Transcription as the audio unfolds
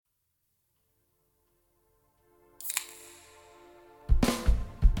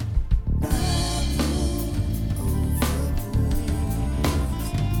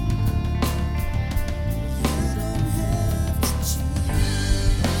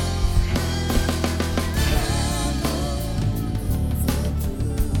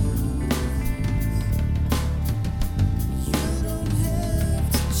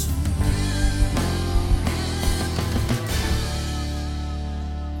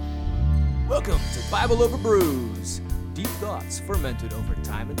Welcome to Bible Over Brews, deep thoughts fermented over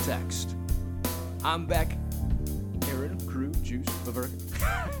time and text. I'm back, Aaron, Crew, Juice,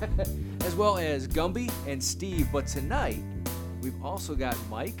 Bavarica, as well as Gumby and Steve. But tonight, we've also got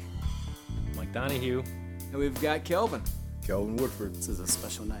Mike Donahue, and we've got Kelvin. Kelvin Woodford. This is a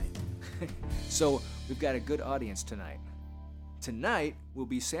special night. So we've got a good audience tonight. Tonight, we'll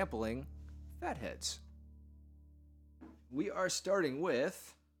be sampling Fatheads. We are starting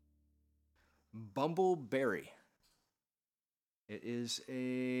with Bumbleberry. It is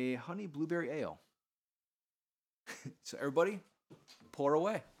a honey blueberry ale. So everybody, pour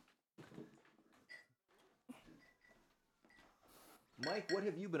away. Mike, what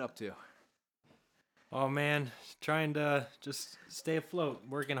have you been up to? oh man, trying to just stay afloat,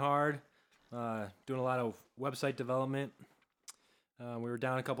 working hard, doing a lot of website development. We were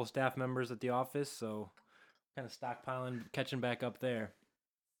down a couple staff members at the office, so kind of stockpiling, catching back up there.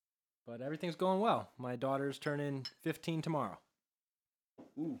 But everything's going well. My daughter's turning 15 tomorrow.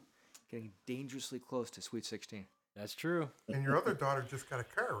 Ooh, getting dangerously close to Sweet 16. That's true. And your other daughter just got a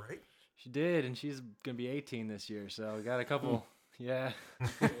car, right? She did, and she's gonna be 18 this year, so we got a couple. Yeah.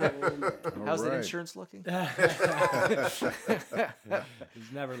 How's that right. insurance looking?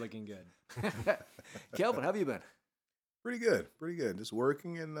 It's never looking good. Kelvin, how have you been? Pretty good. Just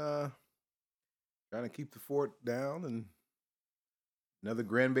working and trying to keep the fort down, and another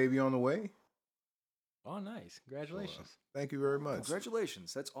grandbaby on the way. Oh, nice. Congratulations. Thank you very much.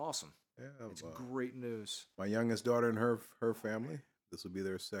 Congratulations. That's awesome. Yeah, It's great news. my youngest daughter and her family. This will be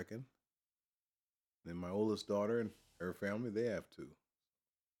their second. Then my oldest daughter and her family. They have two.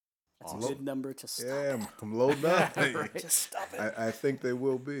 That's Awesome. a good number to stop. Yeah, I'm loading up. Just stop it. I think they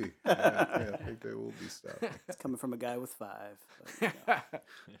will be. I think they will be stopping. It's coming from a guy with five.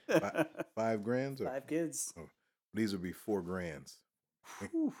 But, Five grands? Or, five kids. these would be 4 grands.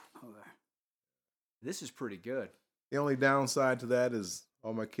 Okay. This is pretty good. The only downside to that is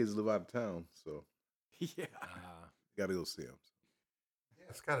all my kids live out of town, so Yeah. got to go see them. Yeah,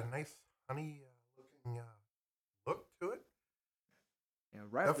 it's got a nice honey looking look to it. Yeah,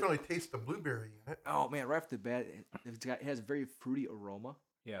 right off Definitely taste the blueberry in it. oh man, right off the bat, it has a very fruity aroma.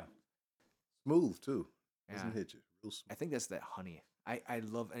 Yeah. Smooth too. Yeah. Doesn't hit you. Real smooth. I think that's that honey. I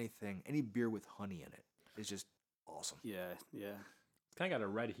love any beer with honey in it. It's just awesome. Yeah. It's kind of got a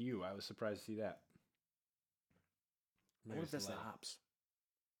red hue. I was surprised to see that. I wonder if that's the Maybe hops.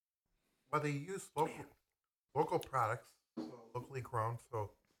 Well, they use local products, so locally grown. So I'm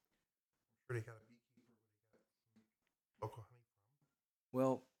sure they got a beekeeper where they got local honey from.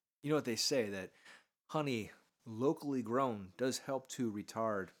 Well, you know what they say, that honey locally grown does help to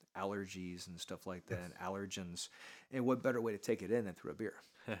retard allergies and stuff like that, and allergens. And what better way to take it in than through a beer?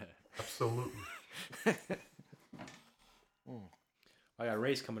 Absolutely. I got a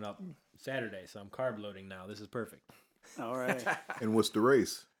race coming up Saturday, so I'm carb loading now. This is perfect. All right. And what's the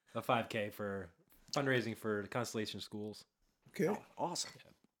race? A 5K for fundraising for the Constellation Schools. Okay. Oh, awesome.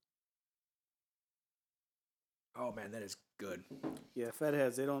 Oh man, that is good. Yeah,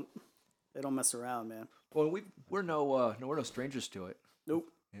 Fatheads, they don't mess around, man. Well, we're no strangers to it. Nope.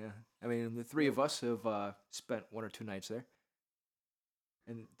 Yeah, I mean the three of us have spent 1 or 2 nights there,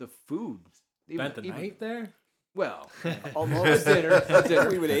 and the food. Spent the night there? Well, Almost. dinner.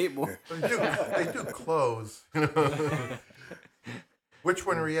 We would have ate more. They do close. Which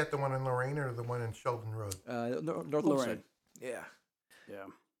one were you at? The one in Lorraine or the one in Sheldon Road? North Lorraine. Olmsted. Yeah, Yeah.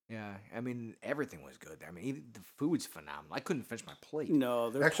 yeah. I mean everything was good. I mean even the food's phenomenal. I couldn't finish my plate. No,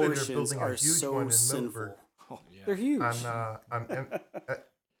 their Actually, they're portions building a are huge so one in sinful. Middleburg. Oh, They're huge.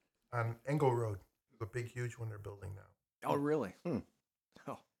 On Engel Road. There's a big, huge one they're building now. oh really? Hmm.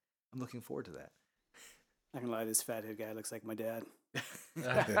 Oh, I'm looking forward to that. I can lie, this fathead guy looks like my dad. Looks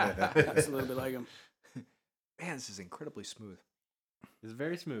a little bit like him. Man, this is incredibly smooth, It's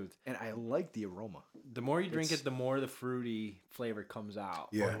very smooth. and I like the aroma. The more you drink It's- it, the more the fruity flavor comes out.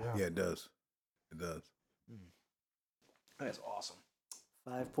 Yeah, yeah. yeah, it does. It does. That's awesome.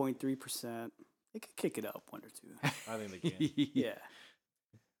 5.3%. They could kick it up 1 or 2. I think they can. Yeah.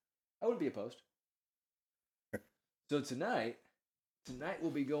 I wouldn't be opposed. So tonight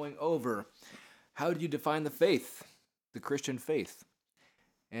we'll be going over how do you define the faith, the Christian faith?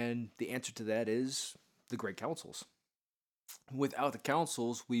 And the answer to that is the Great Councils. Without the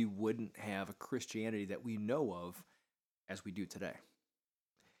councils, we wouldn't have a Christianity that we know of as we do today.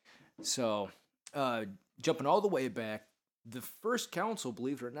 So, jumping all the way back, the first council,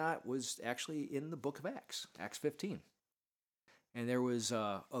 believe it or not, was actually in the book of Acts, Acts 15. And there was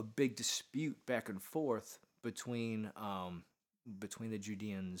a big dispute back and forth between the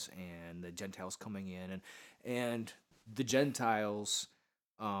Judeans and the Gentiles coming in, and the Gentiles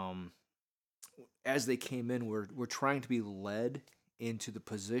as they came in, were trying to be led into the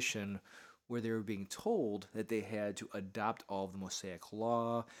position where they were being told that they had to adopt all of the Mosaic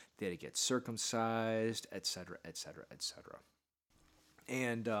law, they had to get circumcised, etc., etc., etc.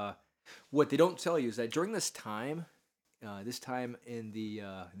 And what they don't tell you is that during this time in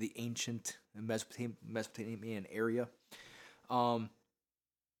the ancient Mesopotamian area,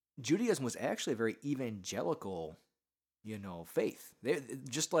 Judaism was actually a very evangelical, faith. They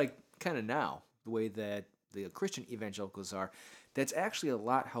just like kind of now the way that the Christian evangelicals are. That's actually a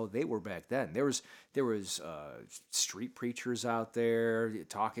lot how they were back then. There was street preachers out there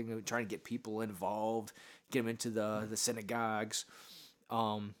talking, trying to get people involved, get them into the synagogues.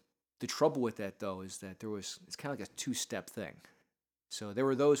 The trouble with that though is that it's kind of like a two-step thing. So there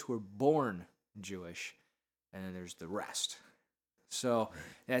were those who were born Jewish, and then there's the rest. So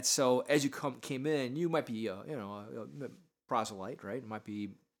as you came in, you might be a proselyte, right? You might be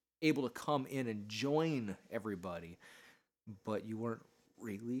able to come in and join everybody, but you weren't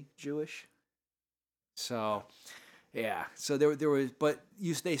really Jewish. So yeah, so there was, but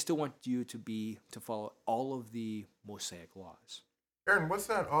they still want you to follow all of the Mosaic laws. Aaron, what's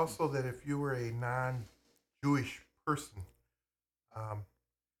that also that if you were a non-Jewish person,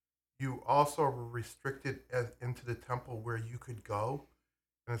 you also were restricted into the temple where you could go,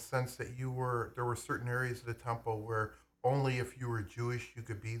 in a sense that there were certain areas of the temple where only if you were Jewish you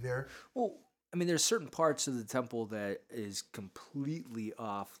could be there? Well, I mean, there's certain parts of the temple that is completely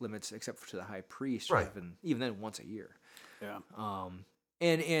off limits, except for to the high priest, right? Even then, once a year. Yeah.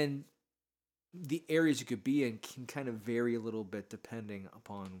 And the areas you could be in can kind of vary a little bit depending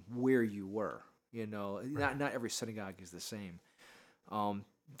upon where you were. Right. Not every synagogue is the same.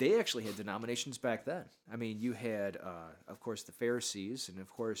 They actually had denominations back then. I mean, you had, of course, the Pharisees, and of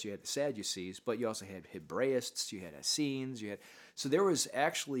course, you had the Sadducees, but you also had Hebraists, you had Essenes, so there was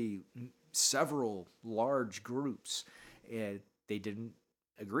actually several large groups, and they didn't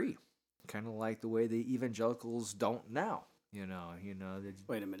agree, kind of like the way the evangelicals don't now.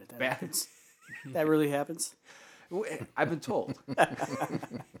 Wait a minute, that happens? That really happens? I've been told.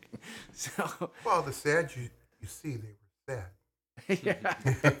 Well, the sad you see, they were sad. Yeah.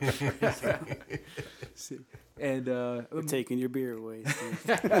 And We're taking your beer away.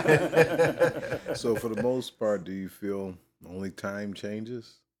 So for the most part, do you feel only time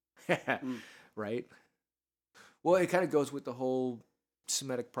changes? Right. Well, it kind of goes with the whole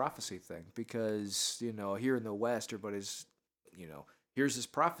Semitic prophecy thing, because here in the West, everybody's here's this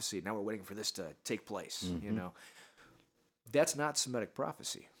prophecy, now we're waiting for this to take place. Mm-hmm. That's not Semitic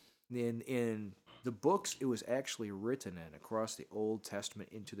prophecy. In the books it was actually written in across the Old Testament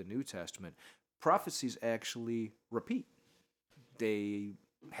into the New Testament, prophecies actually repeat. They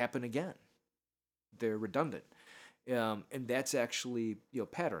happen again. They're redundant. And that's actually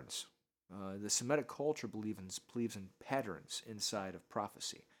patterns. The Semitic culture believes in patterns inside of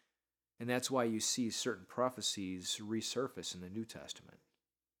prophecy. And that's why you see certain prophecies resurface in the New Testament.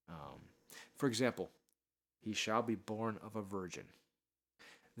 For example, he shall be born of a virgin.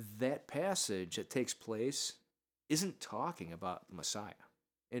 That passage that takes place isn't talking about the Messiah.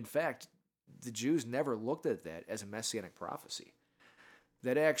 In fact, the Jews never looked at that as a messianic prophecy.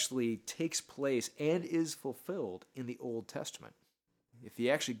 That actually takes place and is fulfilled in the Old Testament. If you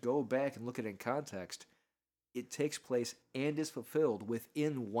actually go back and look at it in context, it takes place and is fulfilled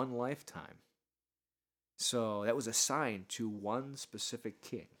within one lifetime. So that was a sign to one specific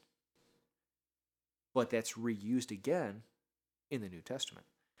king. But that's reused again in the New Testament.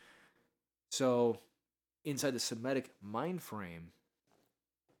 So inside the Semitic mind frame,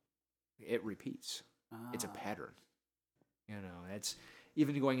 it repeats. It's a pattern. It's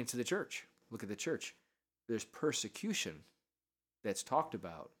even going into the church. Look at the church. There's persecution that's talked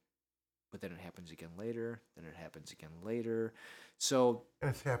about, but then it happens again later, then it happens again later. So and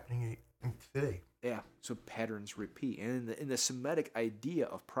it's happening today. Yeah, so patterns repeat. And in the Semitic idea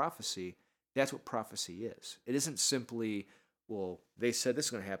of prophecy, that's what prophecy is. It isn't simply, well, they said this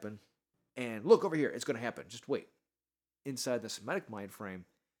is going to happen, and look over here, it's going to happen. Just wait. Inside the Semitic mind frame,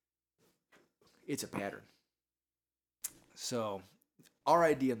 it's a pattern. So our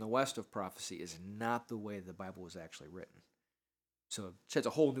idea in the West of prophecy is not the way the Bible was actually written. So it sheds a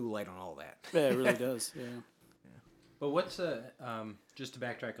whole new light on all that. Yeah, it really does. Yeah. But what's just to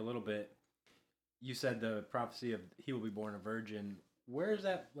backtrack a little bit, you said the prophecy of he will be born a virgin. Where is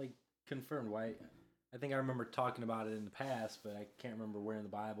that confirmed? Why? I think I remember talking about it in the past, but I can't remember where in the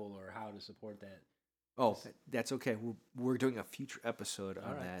Bible or how to support that. Oh, that's okay. We're doing a future episode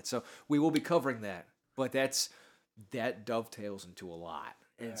on that, so we will be covering that. But that dovetails into a lot,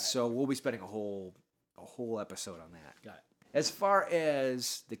 and so we'll be spending a whole episode on that. Got it. As far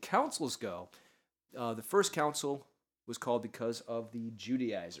as the councils go, the first council was called because of the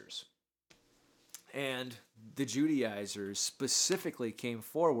Judaizers. And the Judaizers specifically came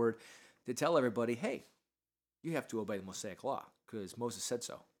forward to tell everybody, hey, you have to obey the Mosaic law because Moses said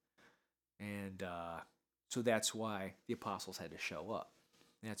so. And so that's why the apostles had to show up.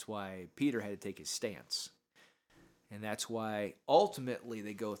 That's why Peter had to take his stance. And that's why ultimately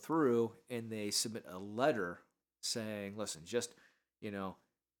they go through and they submit a letter saying, listen, just,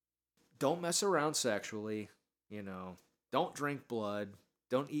 don't mess around sexually, don't drink blood,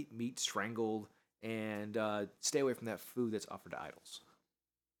 don't eat meat strangled, and stay away from that food that's offered to idols.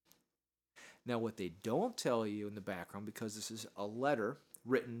 Now, what they don't tell you in the background, because this is a letter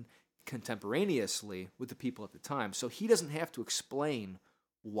written contemporaneously with the people at the time, so he doesn't have to explain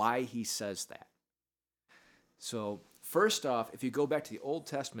why he says that. So, first off, if you go back to the Old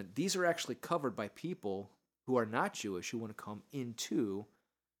Testament, these are actually covered by people who are not Jewish who want to come into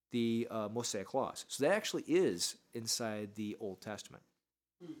the Mosaic laws. So that actually is inside the Old Testament.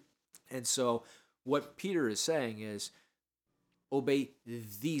 And so what Peter is saying is, obey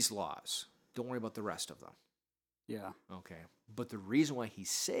these laws. Don't worry about the rest of them. Yeah. Okay. But the reason why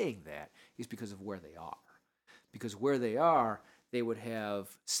he's saying that is because of where they are. Because where they are, they would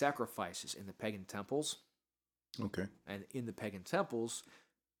have sacrifices in the pagan temples. Okay. And in the pagan temples,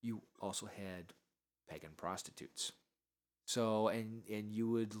 you also had pagan prostitutes. So, and you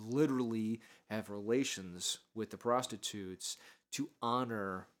would literally have relations with the prostitutes to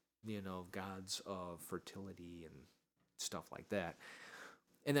honor, gods of fertility and stuff like that.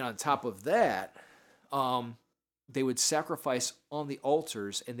 And then on top of that, they would sacrifice on the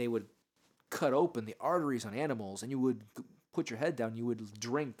altars and they would cut open the arteries on animals, and you would put your head down, you would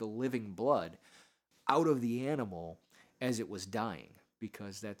drink the living blood out of the animal as it was dying,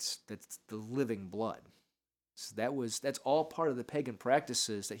 because that's the living blood. So that's all part of the pagan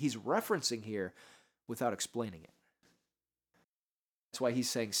practices that he's referencing here without explaining it. That's why he's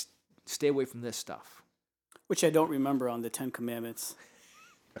saying stay away from this stuff. Which I don't remember on the Ten Commandments.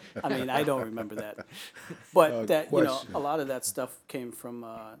 I mean, I don't remember that. But that, question. a lot of that stuff came from,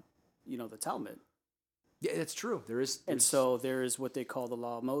 the Talmud. Yeah, that's true. There's And so there is what they call the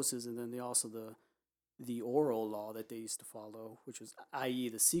law of Moses, and then also the oral law that they used to follow, which was, i.e.,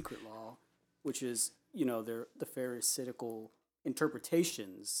 the secret law, which is, the Pharisaical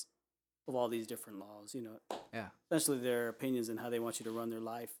interpretations of all these different laws. Yeah. Essentially their opinions and how they want you to run their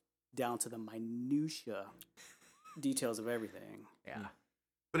life down to the minutia details of everything. Yeah.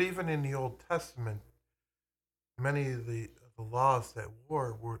 But even in the Old Testament, many of the laws that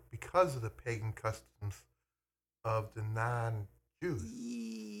were because of the pagan customs of the non-Jews.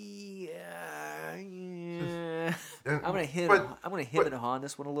 Yeah. And- I'm gonna hit but- on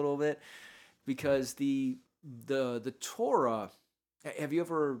this one a little bit, because the Torah. Have you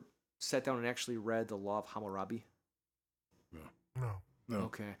ever sat down and actually read the Law of Hammurabi? No.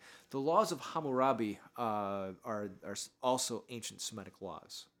 Okay. The laws of Hammurabi are also ancient Semitic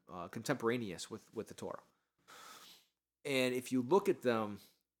laws, contemporaneous with the Torah. And if you look at them,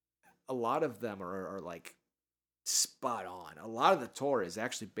 a lot of them are like spot on. A lot of the Torah is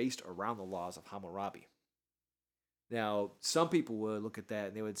actually based around the laws of Hammurabi. Now, some people would look at that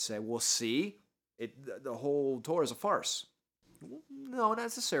and they would say, well, see, the whole Torah is a farce. No, not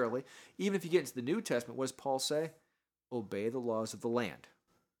necessarily. Even if you get into the New Testament, what does Paul say? Obey the laws of the land,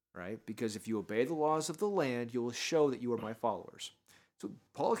 right? Because if you obey the laws of the land, you will show that you are my followers. So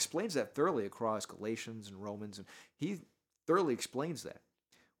Paul explains that thoroughly across Galatians and Romans, and he thoroughly explains that.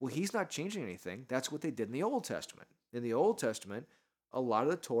 Well, he's not changing anything. That's what they did in the Old Testament. In the Old Testament, a lot of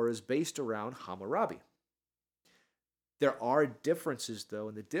the Torah is based around Hammurabi. There are differences, though,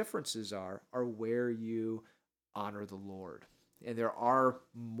 and the differences are where you honor the Lord. And there are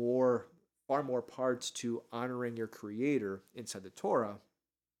far more parts to honoring your Creator inside the Torah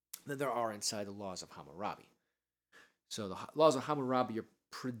than there are inside the laws of Hammurabi. So the laws of Hammurabi are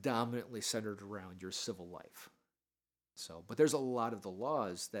predominantly centered around your civil life. But there's a lot of the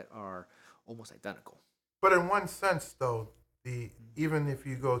laws that are almost identical. But in one sense, though, even if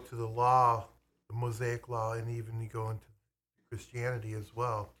you go to the law, the Mosaic law, and even you go into Christianity as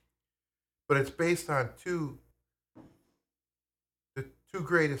well, but it's based on the two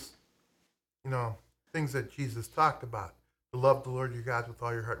greatest, things that Jesus talked about: to love the Lord your God with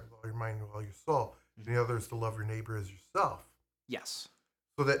all your heart, with all your mind, with all your soul. Mm-hmm. And the other is to love your neighbor as yourself. Yes.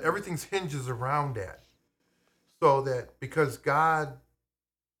 So that everything hinges around that. So that because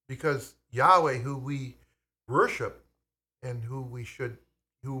Yahweh, who we worship and who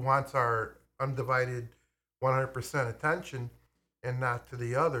wants our undivided 100% attention, and not to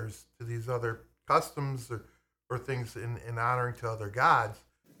the others, to these other customs or things in honoring to other gods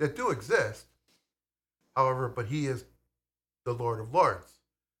that do exist. However, but he is the Lord of Lords,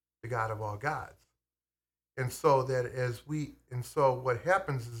 the God of all gods. And so what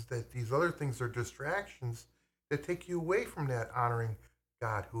happens is that these other things are distractions that take you away from that honoring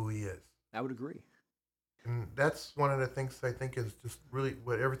God, who he is. I would agree. And that's one of the things I think is just really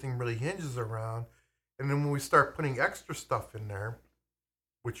what everything really hinges around. And then when we start putting extra stuff in there,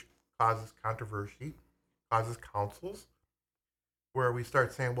 which causes controversy, causes councils, where we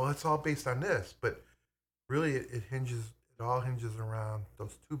start saying, well, it's all based on this. But really, it all hinges around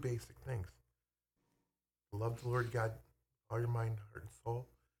those two basic things. Love the Lord God, all your mind, heart, and soul,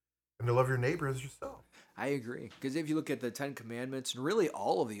 and to love your neighbor as yourself. I agree, because if you look at the Ten Commandments and really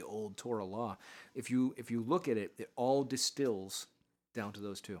all of the old Torah law, if you look at it, it all distills down to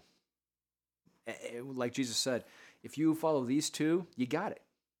those two. Like Jesus said, if you follow these two, you got it.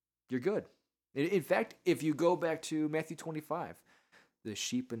 You're good. In fact, if you go back to Matthew 25, the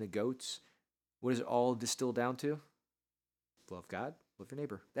sheep and the goats, what does it all distill down to? Love God, love your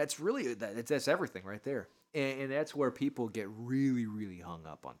neighbor. That's really that's everything right there. And that's where people get really, really hung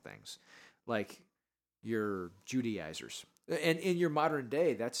up on things, like your Judaizers. And in your modern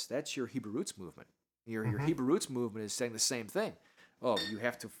day, that's your Hebrew Roots movement. Your Hebrew Roots movement is saying the same thing. Oh, you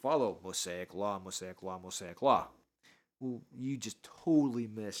have to follow Mosaic law, Mosaic law, Mosaic law. Well, you just totally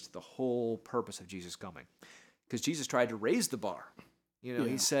missed the whole purpose of Jesus coming, because Jesus tried to raise the bar.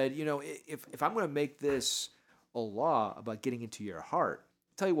 He said, if I'm going to make this a law about getting into your heart,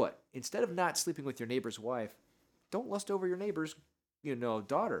 tell you what, instead of not sleeping with your neighbor's wife, don't lust over your neighbor's,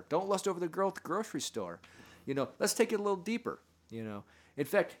 daughter. Don't lust over the girl at the grocery store. Let's take it a little deeper. In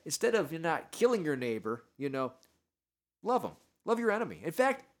fact, instead of not killing your neighbor, love him. Love your enemy. In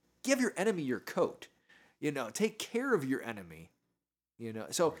fact, give your enemy your coat. Take care of your enemy.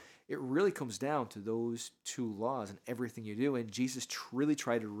 So it really comes down to those two laws and everything you do. And Jesus really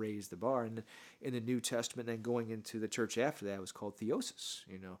tried to raise the bar. And in the New Testament, then going into the church after that, was called theosis.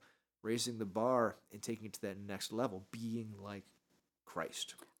 Raising the bar and taking it to that next level, being like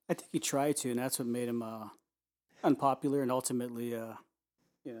Christ. I think he tried to, and that's what made him unpopular and ultimately,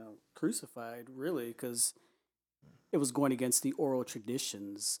 crucified. Really, because it was going against the oral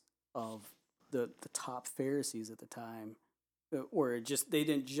traditions of the top Pharisees at the time, where they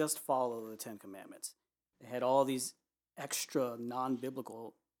didn't just follow the Ten Commandments. They had all these extra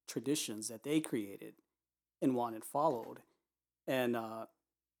non-biblical traditions that they created and wanted followed, and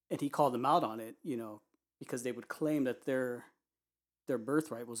he called them out on it, because they would claim that their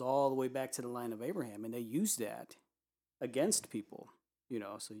birthright was all the way back to the line of Abraham, and they used that against people,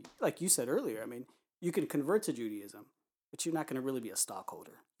 So, like you said earlier, I mean, you can convert to Judaism, but you're not going to really be a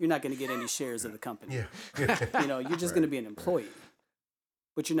stockholder. You're not going to get any shares of the company. Yeah. You're just going to be an employee,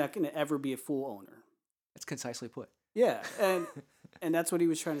 but you're not going to ever be a full owner. That's concisely put. Yeah, and that's what he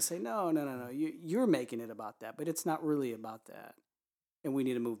was trying to say. No. You're making it about that, but it's not really about that, and we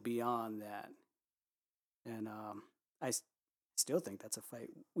need to move beyond that. And I still think that's a fight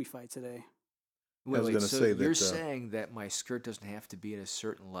we fight today. Wait, so you're saying that my skirt doesn't have to be at a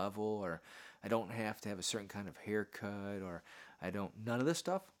certain level, or I don't have to have a certain kind of haircut, or none of this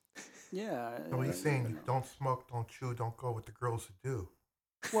stuff? Yeah. So he's saying don't smoke, don't chew, don't go with the girls who do.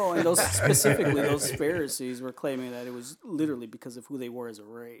 Well, and those Pharisees were claiming that it was literally because of who they were as a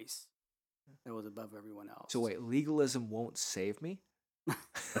race that was above everyone else. So wait, legalism won't save me? I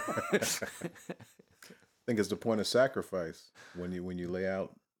think it's the point of sacrifice. When you lay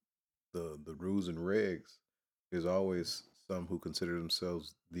out the rules and regs, there's always some who consider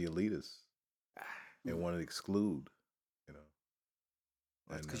themselves the elitists and want to exclude.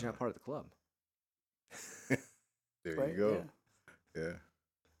 That's because you're not part of the club. There Right, you go. Yeah.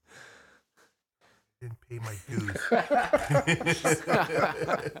 Didn't pay my dues.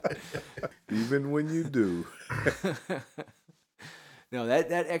 Even when you do. No,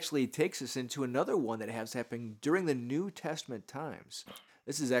 that actually takes us into another one that has happened during the New Testament times.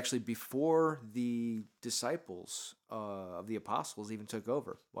 This is actually before the disciples of the apostles even took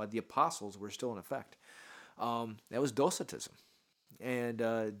over, while the apostles were still in effect. That was Docetism. And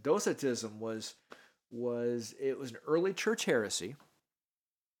Docetism was an early church heresy.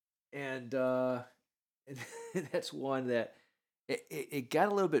 And that's one that it got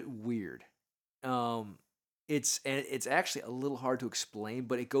a little bit weird. It's actually a little hard to explain,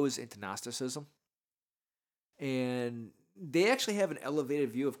 but it goes into Gnosticism, and they actually have an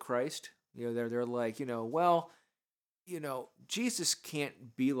elevated view of Christ. They're like, Jesus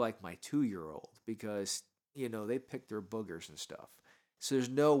can't be like my 2-year-old because they picked their boogers and stuff. So there's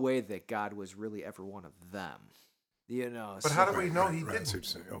no way that God was really ever one of them. But how do we know he didn't?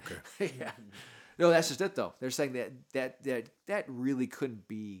 Okay. Yeah. No, that's just it though. They're saying that really couldn't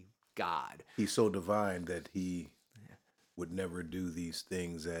be God. He's so divine that he would never do these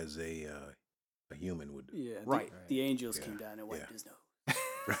things as a human would do. Yeah, Right. The angels Yeah. came down and wiped Yeah. his nose.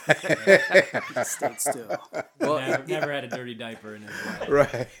 Right. He just stayed still. Well, Never had a dirty diaper in his life.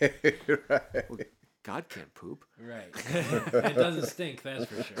 Right. Right. well, God can't poop. Right. It doesn't stink, that's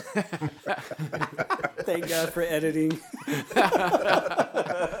for sure. Thank God for editing.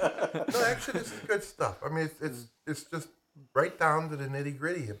 No, actually, this is good stuff. I mean, it's just right down to the nitty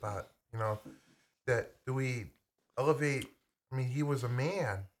gritty about that. Do we elevate? I mean, he was a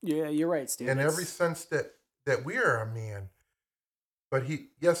man Yeah, you're right, Steve. in That's- every sense that we are a man. But he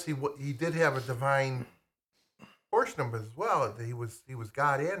did have a divine portion of it as well. That he was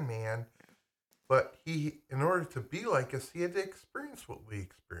God and man. But in order to be like us, he had to experience what we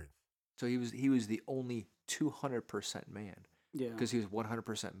experienced. So he was the only 200% man yeah. because he was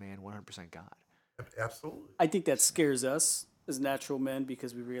 100% man, 100% God. Absolutely. I think that scares us as natural men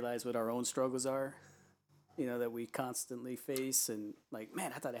because we realize what our own struggles are, that we constantly face. And like,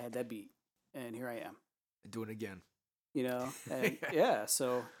 man, I thought I had that beat. And here I am, Do it again. And yeah.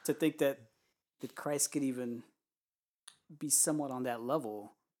 So to think that Christ could even be somewhat on that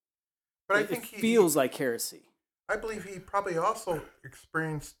level, But I it think feels like heresy. I believe he probably also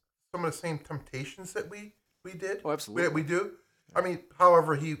experienced some of the same temptations that we did. Oh, absolutely. We do. I mean,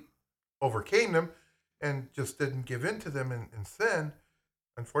 however, he overcame them and just didn't give in to them in sin.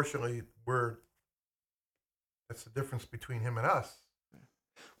 Unfortunately, that's the difference between him and us.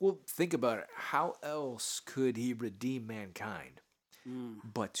 Well, think about it. How else could he redeem mankind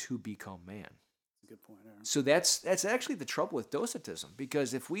but to become man? Good point, Aaron. So that's actually the trouble with Docetism,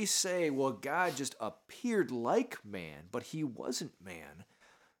 because if we say, well, God just appeared like man, but he wasn't man,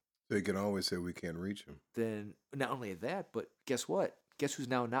 So you can always say we can't reach him. then not only that, but guess what? Guess who's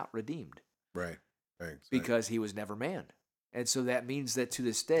now not redeemed? Right. Right. Because he was never man. And so that means that to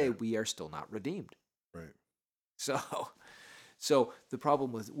this day, we are still not redeemed. Right. So the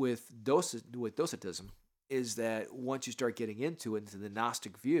problem with Docetism is that once you start getting into the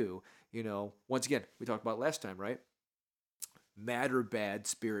Gnostic view, once again, we talked about last time, right? Matter bad,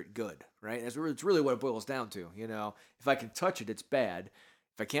 spirit good, right? It's really what it boils down to. If I can touch it, it's bad.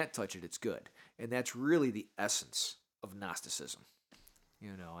 If I can't touch it, it's good. And that's really the essence of Gnosticism.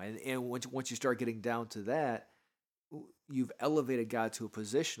 And once you start getting down to that, you've elevated God to a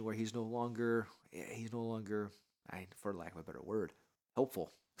position where he's no longer, for lack of a better word,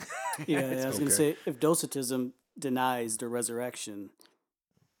 helpful. Yeah, I was going to Okay. say, if Docetism denies the resurrection,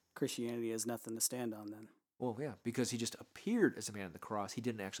 Christianity has nothing to stand on then. Well, yeah, because he just appeared as a man on the cross. He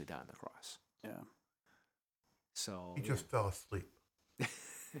didn't actually die on the cross. Yeah. So He just fell asleep.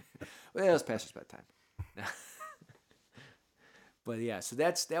 well, it's past his bedtime. But yeah, so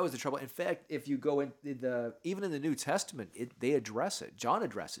that was the trouble. In fact, if you go even in the New Testament, they address it. John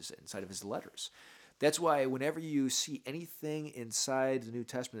addresses it inside of his letters. That's why whenever you see anything inside the New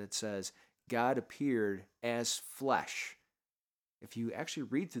Testament that says God appeared as flesh, if you actually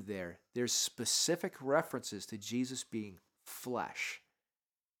read through there's specific references to Jesus being flesh.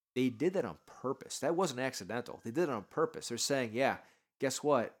 They did that on purpose. That wasn't accidental. They did it on purpose. They're saying, yeah, guess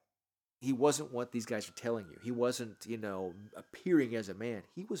what? He wasn't what these guys are telling you. He wasn't, appearing as a man.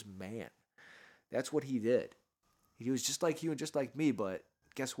 He was man. That's what he did. He was just like you and just like me, but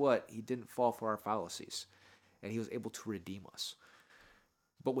guess what? He didn't fall for our fallacies, and he was able to redeem us.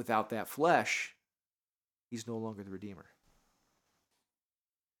 But without that flesh, he's no longer the Redeemer.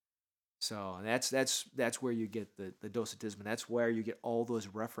 So that's where you get the Docetism, and that's where you get all those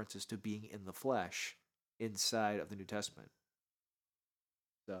references to being in the flesh inside of the New Testament.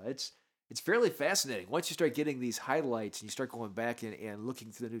 So it's fairly fascinating. Once you start getting these highlights and you start going back and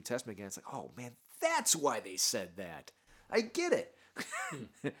looking through the New Testament again, it's like, oh man, that's why they said that. I get it.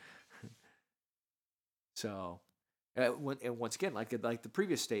 So, and once again, like the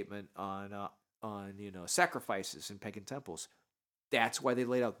previous statement on sacrifices in pagan temples, that's why they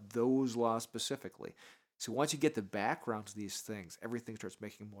laid out those laws specifically. So once you get the background to these things, everything starts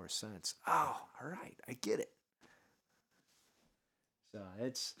making more sense. Oh, all right, I get it. So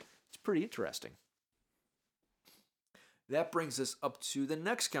it's pretty interesting. That brings us up to the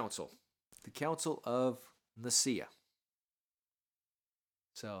next council, the Council of Nicaea.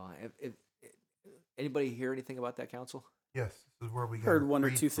 So, if anybody hear anything about that council? Yes, this is where we got Heard our one or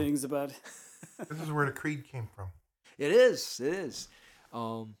creed two from. things about This is where the creed came from. It is.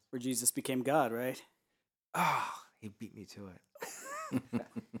 where Jesus became God, right? He beat me to it.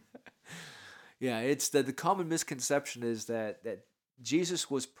 Yeah, it's the common misconception is that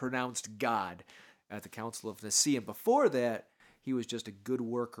Jesus was pronounced God at the Council of Nicaea. And before that, he was just a good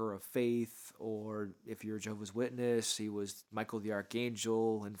worker of faith, or if you're a Jehovah's Witness, he was Michael the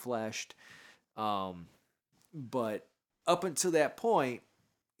Archangel enfleshed. But up until that point,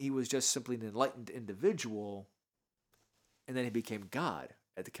 he was just simply an enlightened individual, and then he became God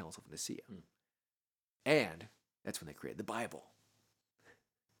at the Council of Nicaea. And that's when they created the Bible.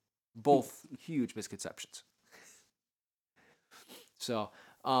 Both huge misconceptions. So,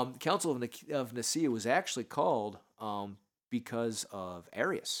 the Council of Nicaea was actually called because of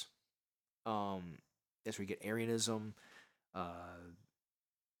Arius. That's where you get Arianism.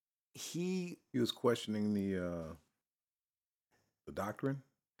 He was questioning the doctrine.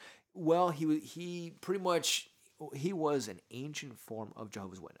 Well, he pretty much he was an ancient form of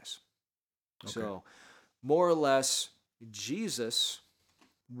Jehovah's Witness. Okay. So, more or less, Jesus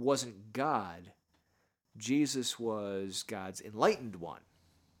wasn't God. Jesus was God's enlightened one,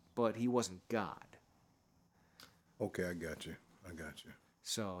 but he wasn't God. Okay, I got you.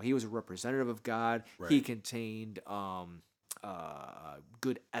 So he was a representative of God. Right. He contained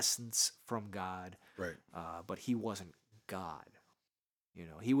good essence from God, Right. but he wasn't God. You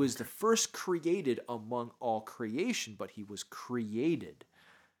know, he was the first created among all creation, but he was created.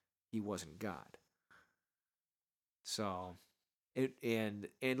 He wasn't God. So, and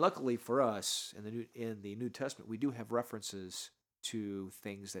luckily for us in the New Testament, we do have references to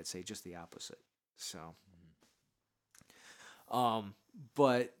things that say just the opposite. So,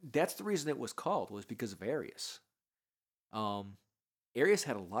 but that's the reason it was called, was because of Arius. Arius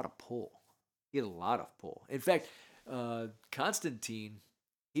had a lot of pull. He had a lot of pull. In fact, Constantine,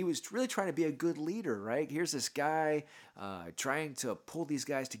 he was really trying to be a good leader, right? Here's this guy trying to pull these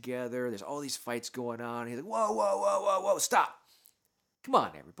guys together. There's all these fights going on. He's like, whoa, stop. Come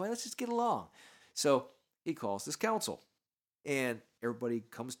on, everybody, let's just get along. So he calls this council, and everybody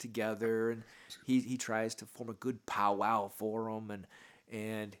comes together, and he tries to form a good powwow for them,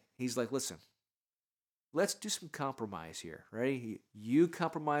 and he's like, listen, let's do some compromise here, right? You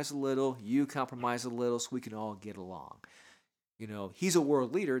compromise a little, you compromise a little, so we can all get along. You know, he's a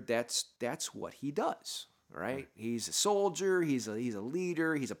world leader. That's what he does, right? He's a soldier. He's a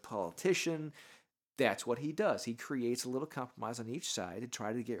leader. He's a politician. That's what he does. He creates a little compromise on each side to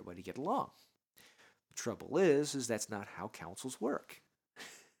try to get everybody to get along. The trouble is that's not how councils work.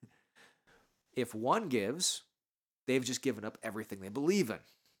 If one gives, they've just given up everything they believe in,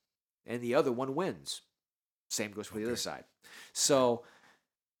 and the other one wins. Same goes for the other side. So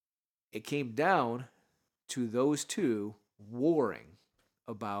it came down to those two warring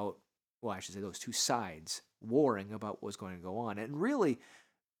about, well, I should say those two sides warring about what was going to go on. And really,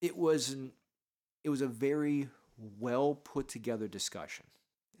 it was a very well put together discussion.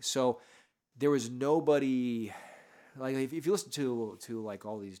 So there was nobody, like if you listen to like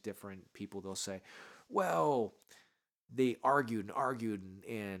all these different people, they'll say, well, they argued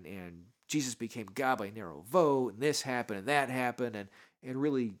and Jesus became God by narrow vote, and this happened and that happened, and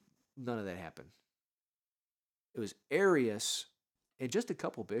really none of that happened. It was Arius and just a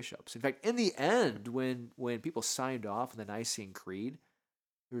couple bishops. In fact, in the end, when people signed off on the Nicene Creed,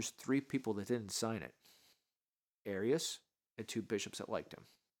 there was 3 people that didn't sign it. Arius and 2 bishops that liked him.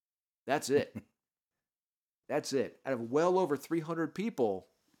 That's it. That's it. Out of well over 300 people,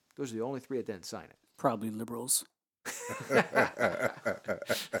 those are the only 3 that didn't sign it. Probably liberals.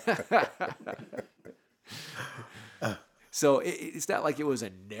 So it's not like it was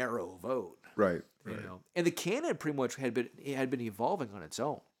a narrow vote. Right. You know, and the canon pretty much had been evolving on its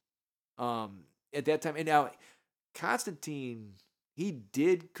own at that time. And now Constantine, he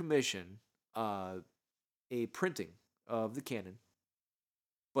did commission a printing of the canon,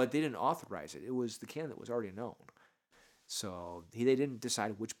 but they didn't authorize it. It was the canon that was already known. So they didn't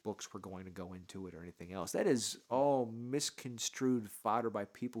decide which books were going to go into it or anything else. That is all misconstrued fodder by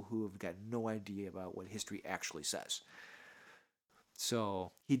people who have got no idea about what history actually says.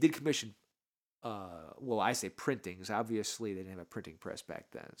 So he did commission, I say printings. Obviously, they didn't have a printing press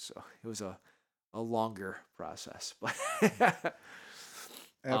back then, so it was a longer process. But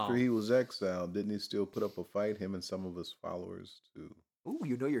after he was exiled, didn't he still put up a fight, him and some of his followers, to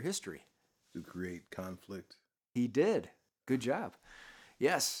you know your history. To create conflict? He did. Good job.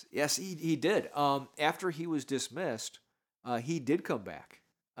 Yes, he did. After he was dismissed, he did come back.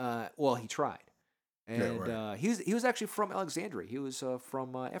 He tried. And he was actually from Alexandria. He was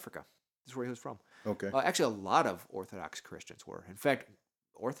from Africa. That's where he was from. Okay. Actually, a lot of Orthodox Christians were. In fact,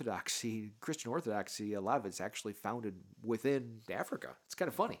 Christian Orthodoxy, a lot of it's actually founded within Africa. It's kind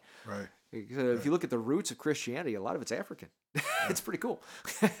of funny. Right. If you look at the roots of Christianity, a lot of it's African. It's pretty cool.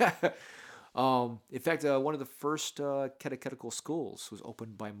 In fact, one of the first catechetical schools was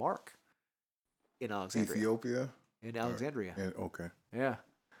opened by Mark in Alexandria. Ethiopia? in Alexandria. And okay. Yeah.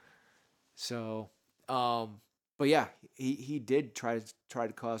 So, but yeah, he did try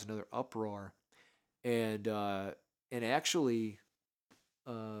to cause another uproar, and actually,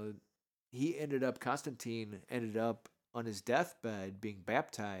 Constantine ended up on his deathbed being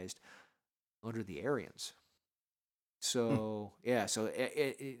baptized under the Arians. So yeah, so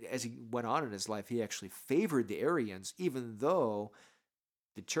as he went on in his life, he actually favored the Arians, even though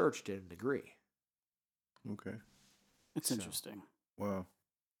the church didn't agree. Okay. It's So- interesting. Wow.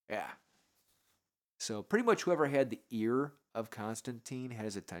 Yeah. So pretty much whoever had the ear of Constantine had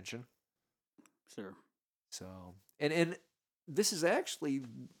his attention. Sure. So and this is actually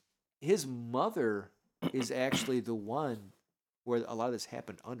his mother is actually the one where a lot of this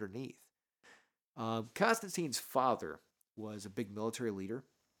happened underneath. Constantine's father was a big military leader,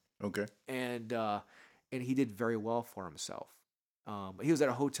 Okay. and he did very well for himself. He was at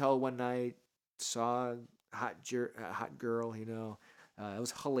a hotel one night, saw a hot girl. It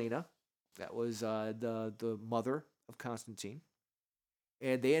was Helena. That was the mother of Constantine,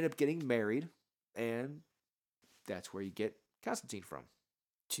 and they ended up getting married, and that's where you get Constantine from.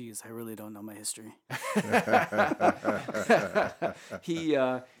 Jeez, I really don't know my history.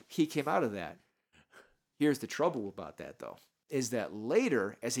 He came out of that. Here's the trouble about that, though, is that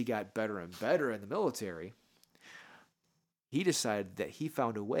later, as he got better and better in the military, he decided that he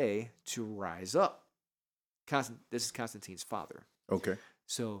found a way to rise up. This is Constantine's father. Okay.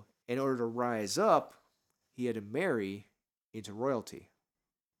 So, in order to rise up, he had to marry into royalty.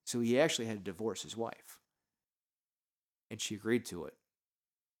 So, he actually had to divorce his wife. And she agreed to it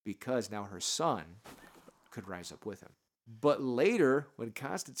because now her son could rise up with him. But later, when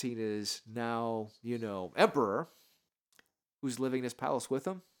Constantine is now, emperor, who's living in his palace with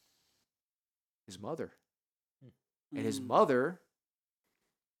him? His mother. And his mother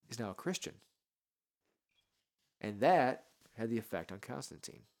is now a Christian. And that had the effect on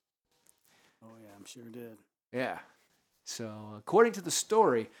Constantine. Oh yeah, I'm sure it did. Yeah. So, according to the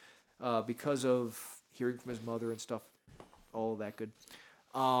story, because of hearing from his mother and stuff, all that good,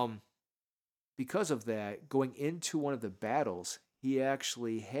 because of that, going into one of the battles, he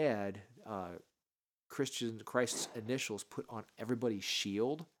actually had Christ's initials put on everybody's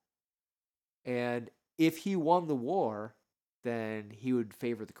shield. And if he won the war, then he would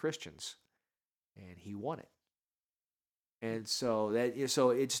favor the Christians. And he won it. And so it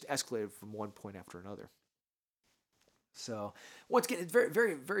just escalated from one point after another. So once again, it's very,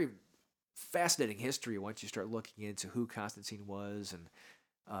 very, very fascinating history once you start looking into who Constantine was and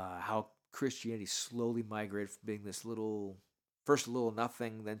how Christianity slowly migrated from being this first a little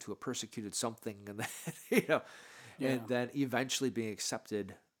nothing, then to a persecuted something, and then and then eventually being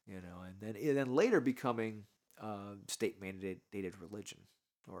accepted, and then later becoming state mandated religion,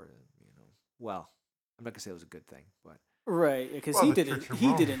 or well, I'm not gonna say it was a good thing, but Right, because Well, he the didn't Church of he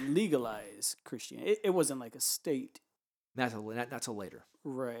Rome. didn't legalize Christianity. It wasn't like a state. not till later.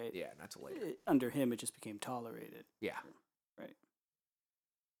 Right. Yeah, not till later. Under him, it just became tolerated. Yeah. Right.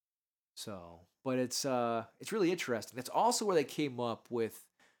 So, but it's really interesting. That's also where they came up with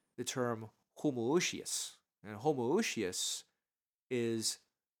the term homoousios, and homoousios is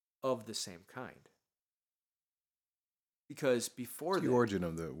of the same kind. Because before What's the origin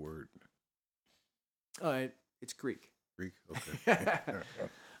of that word? it's Greek. Greek. Okay.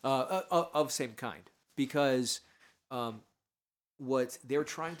 Of same kind, because what they're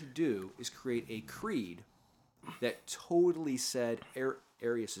trying to do is create a creed that totally said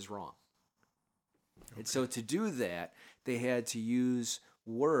Arius is wrong. And so to do that, they had to use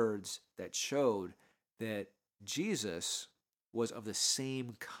words that showed that Jesus was of the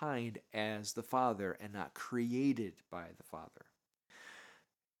same kind as the Father and not created by the Father.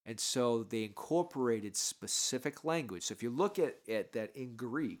 And so they incorporated specific language. So if you look at that in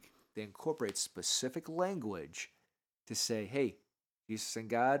Greek, they incorporate specific language to say, hey, Jesus and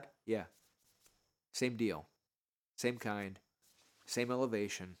God, yeah, same deal, same kind, same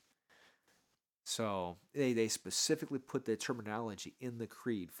elevation. So they specifically put the terminology in the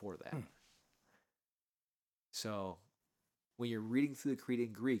creed for that. So when you're reading through the creed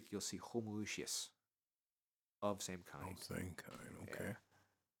in Greek, you'll see homoousios, of same kind. Oh, same kind. Okay. Yeah.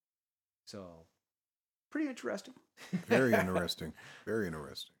 So pretty interesting. Very interesting. Very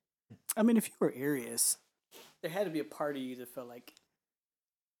interesting. I mean, if you were Arius, there had to be a part of you that felt like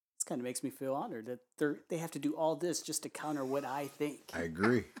this kind of makes me feel honored that they have to do all this just to counter what I think. I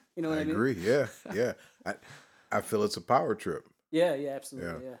agree. You know what I mean? agree. Yeah. Yeah. I feel it's a power trip. Yeah,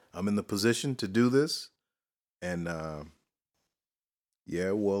 absolutely. Yeah. I'm in the position to do this. And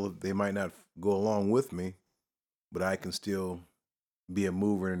well, they might not go along with me, but I can still be a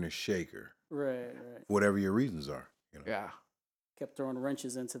mover and a shaker. Right. whatever your reasons are. Yeah. Kept throwing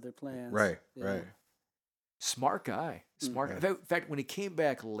wrenches into their plans. Right, Yeah. right. Smart guy. Smart. Yeah. In fact, when he came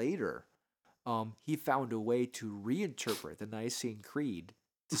back later, he found a way to reinterpret the Nicene Creed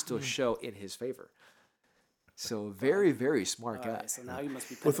to still show in his favor. So very, very smart All guy. right, so now you must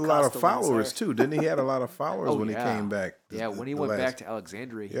be With a lot of Pentecostal in his followers heart. too, didn't he? Had a lot of followers Oh, when he yeah. came back. Yeah, when he went back to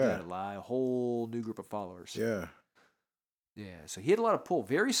Alexandria, he Yeah. had a whole new group of followers. Yeah, Yeah, so he had a lot of pull.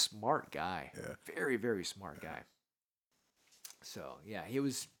 Very smart guy. Yeah. Very, very smart guy. So yeah, he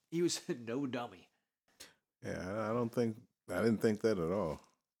was no dummy. yeah. I didn't think that at all.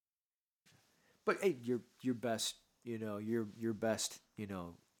 But hey, your best, your best,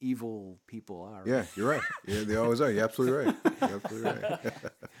 evil people are. Yeah, you're right. Yeah, they always are. You're absolutely right. You're absolutely right.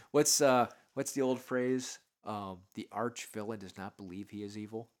 What's the old phrase? The arch villain does not believe he is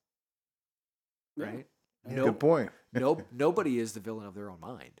evil. Yeah. Right? Yeah. No, Good point. nobody is the villain of their own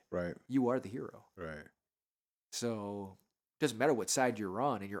mind. Right, You are the hero. right. So it doesn't matter what side you're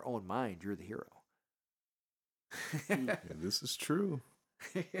on in your own mind, you're the hero. Yeah, this is true.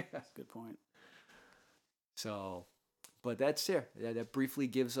 Good point. So, but that's there. That briefly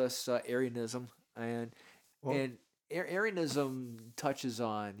gives us Arianism, and Well- Arianism touches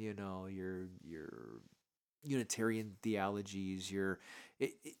on your Unitarian theologies.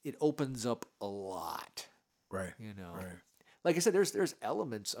 It opens up a lot. Right, right. Like I said, there's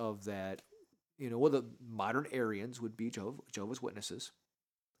elements of that. Well, the modern Arians would be Jehovah's Witnesses.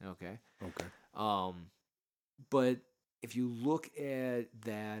 Okay. Okay. But if you look at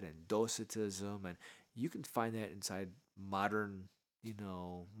that and Docetism, and you can find that inside modern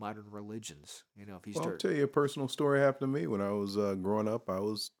religions. If you Well, I'll start, tell you a personal story happened to me when I was growing up. I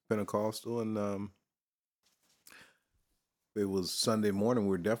was Pentecostal, and it was Sunday morning. We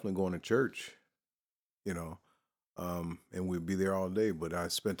were definitely going to church, and we'd be there all day. But I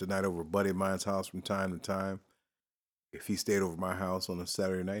spent the night over a buddy of mine's house from time to time. If he stayed over my house on a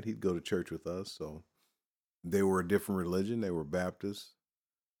Saturday night, he'd go to church with us. So they were a different religion. They were Baptists.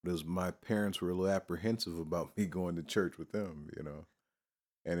 Because my parents were a little apprehensive about me going to church with them,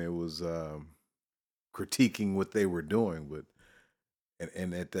 and it was critiquing what they were doing. But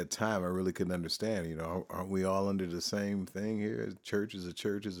and at that time, I really couldn't understand. Aren't we all under the same thing here? Church is a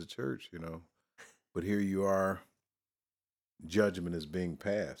church is a church, But here you are, judgment is being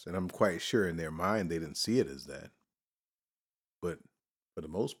passed, and I'm quite sure in their mind they didn't see it as that. But for the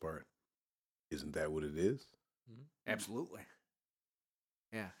most part, isn't that what it is? absolutely,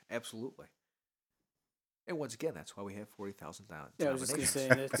 yeah, absolutely. And once again, that's why we have 40,000 Yeah, I was just gonna say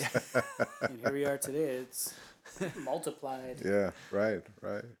denominations. and here we are today. It's multiplied. Yeah, right.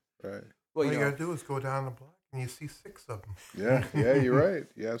 Well, All you gotta do is go down the block and you see 6 of them. Yeah, you're right.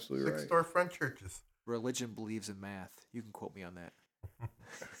 You're absolutely 6 right. storefront churches. religion believes in math. You can quote me on that.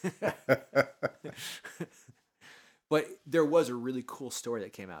 But there was a really cool story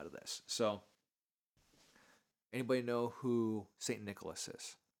that came out of this. So, anybody know who Saint Nicholas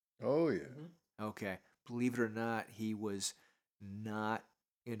is? Oh yeah. Okay. Believe it or not, he was not,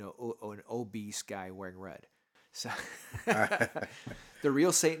 an obese guy wearing red. So, the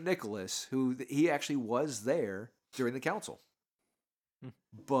real Saint Nicholas, he actually was there during the council.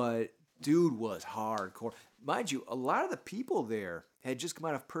 But dude was hardcore. Mind you, a lot of the people there had just come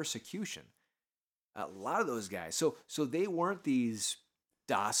out of persecution. A lot of those guys. So they weren't these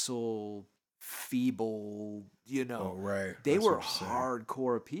docile, feeble, Oh right. they That's were what you're saying.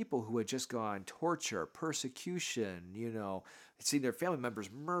 hardcore people who had just gone torture, persecution, had seen their family members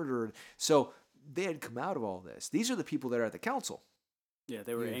murdered. So they had come out of all this. These are the people that are at the council. Yeah,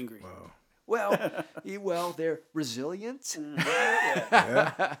 they were Yeah. angry. Wow. Well, they're resilient.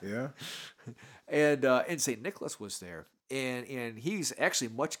 Yeah. And Saint Nicholas was there, and he's actually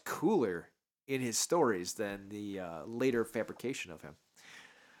much cooler in his stories than the later fabrication of him.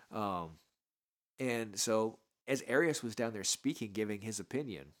 And so as Arius was down there speaking, giving his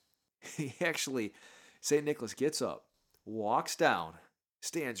opinion, Saint Nicholas gets up, walks down,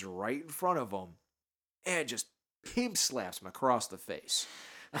 stands right in front of him, and just pimp slaps him across the face.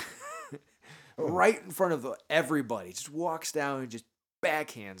 Right in front of everybody. Just walks down and just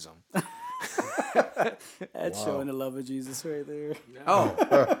backhands him. That's Wow. showing the love of Jesus right there.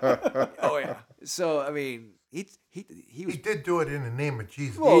 Oh yeah. So I mean, he was. He did do it in the name of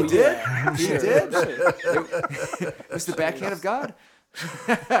Jesus. He did. yeah. He Sure, did. sure. It was the backhand of God.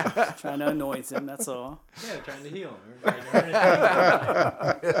 Trying to anoint him, that's all. Yeah, trying to heal him.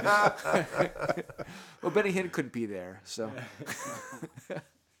 Well, Benny Hinn couldn't be there, so.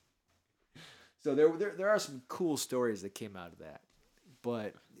 So there are some cool stories that came out of that,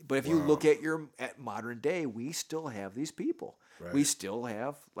 But if you Wow. look at modern day, we still have these people. We Right. still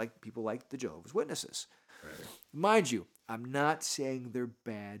have people like the Jehovah's Witnesses. Right. Mind you, I'm not saying they're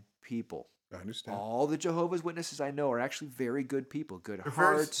bad people. I understand. All the Jehovah's Witnesses I know are actually very good people, good They're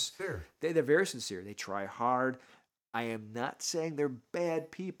very hearts. sincere. They're very sincere. They try hard. I am not saying they're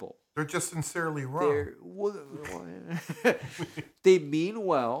bad people. They're just sincerely wrong. They're they mean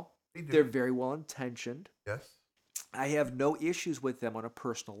well. They do. They're very well intentioned. Yes. I have no issues with them on a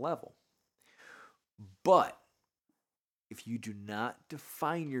personal level. But if you do not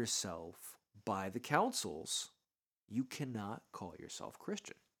define yourself by the councils, you cannot call yourself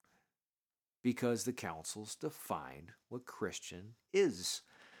Christian. Because the councils defined what Christian is.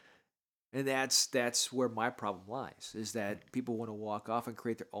 And that's where my problem lies, is that people want to walk off and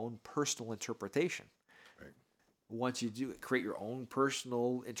create their own personal interpretation. Right. Once you do create your own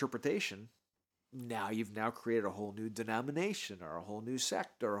personal interpretation, now you've created a whole new denomination or a whole new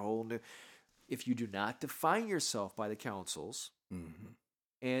sect or a whole new... If you do not define yourself by the councils, Mm-hmm.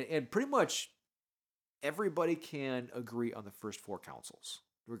 and pretty much everybody can agree on the first four councils,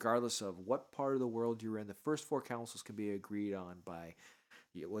 regardless of what part of the world you're in. The first four councils can be agreed on by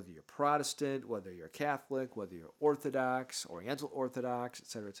whether you're Protestant, whether you're Catholic, whether you're Orthodox, Oriental Orthodox,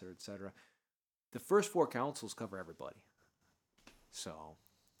 etc., etc., etc. The first four councils cover everybody. So,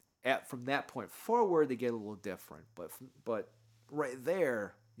 from that point forward, they get a little different, but right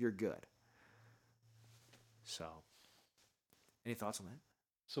there, you're good. So, any thoughts on that?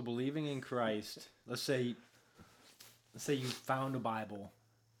 So believing in Christ, let's say you found a Bible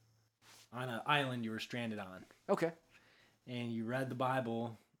on an island you were stranded on, Okay. and you read the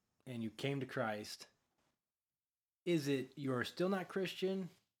Bible and you came to Christ. Is it you're still not Christian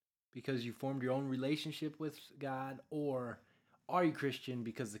because you formed your own relationship with God, or are you Christian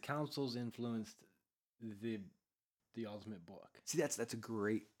because the councils influenced the ultimate book? See, that's a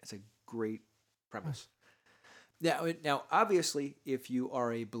great premise. Now, obviously, if you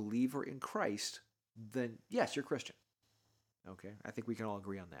are a believer in Christ, then yes, you're Christian. Okay, I think we can all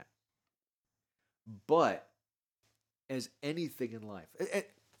agree on that. But as anything in life,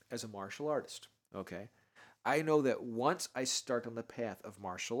 as a martial artist, okay, I know that once I start on the path of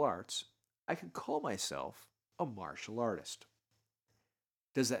martial arts, I can call myself a martial artist.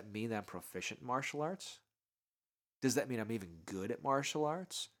 Does that mean that I'm proficient in martial arts? Does that mean I'm even good at martial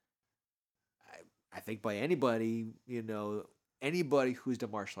arts? I think by anybody, anybody who's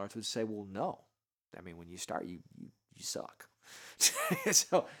done martial arts would say, well, no. I mean, when you start, you suck.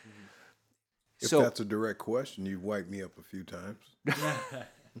 So, If that's a direct question, you've wiped me up a few times. I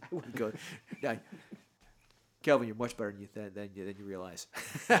wouldn't go. Yeah, Kelvin, you're much better than you realize.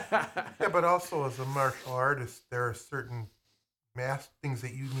 Yeah, but also as a martial artist, there are certain things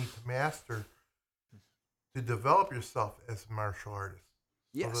that you need to master to develop yourself as a martial artist.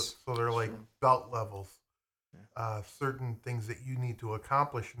 Yes. So they're like belt levels, certain things that you need to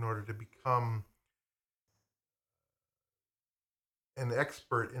accomplish in order to become an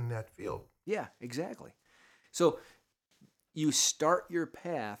expert in that field. Yeah, exactly. So you start your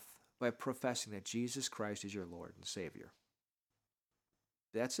path by professing that Jesus Christ is your Lord and Savior.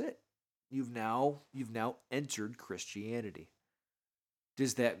 That's it. You've now entered Christianity.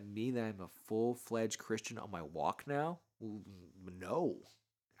 Does that mean that I'm a full-fledged Christian on my walk now? No.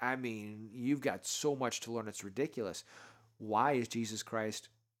 I mean, you've got so much to learn, it's ridiculous. Why is Jesus Christ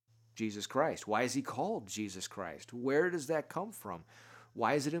Jesus Christ? Why is he called Jesus Christ? Where does that come from?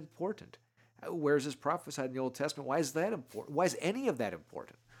 Why is it important? Where is this prophesied in the Old Testament? Why is that important? Why is any of that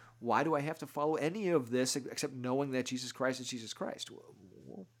important? Why do I have to follow any of this except knowing that Jesus Christ is Jesus Christ?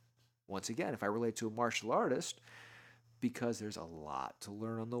 Well, once again, if I relate to a martial artist, because there's a lot to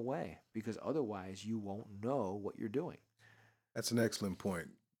learn on the way, because otherwise you won't know what you're doing. That's an excellent point.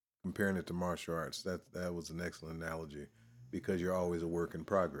 Comparing it to martial arts, that was an excellent analogy, because you're always a work in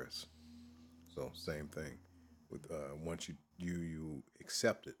progress. So same thing. With once you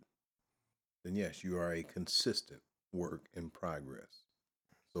accept it, then yes, you are a consistent work in progress.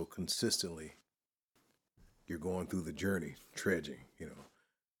 So consistently, you're going through the journey, trudging.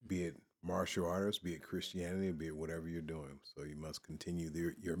 Be it martial arts, be it Christianity, be it whatever you're doing. So you must continue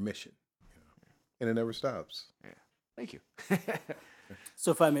your mission, and it never stops. Yeah. Thank you.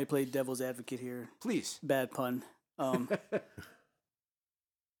 So if I may play devil's advocate here, Please. bad pun.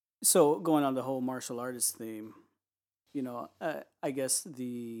 So going on the whole martial artist theme, I guess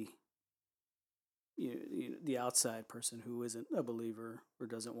the outside person who isn't a believer or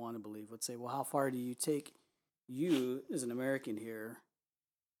doesn't want to believe would say, well, how far do you take you as an American here,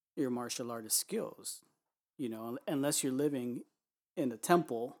 your martial artist skills? Unless you're living in a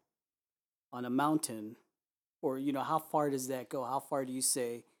temple on a mountain or how far does that go? How far do you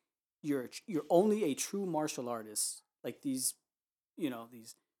say you're only a true martial artist, like these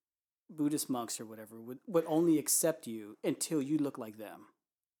these Buddhist monks or whatever would only accept you until you look like them?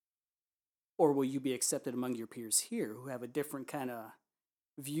 Or will you be accepted among your peers here who have a different kind of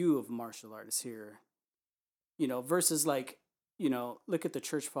view of martial artists here? Versus like, look at the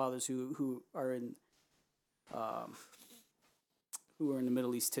church fathers who are in the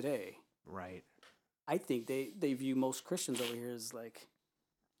Middle East today. Right. I think they view most Christians over here as like,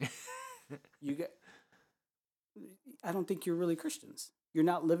 I don't think you're really Christians. You're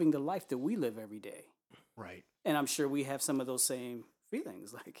not living the life that we live every day. Right. And I'm sure we have some of those same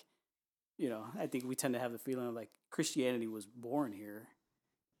feelings. Like, I think we tend to have the feeling of like Christianity was born here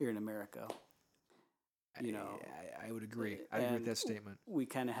in America. I would agree. I agree with that statement. We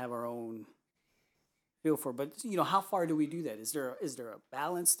kind of have our own feel for it. But, how far do we do that? Is there a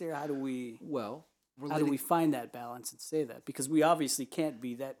balance there? How do we find that balance and say that? Because we obviously can't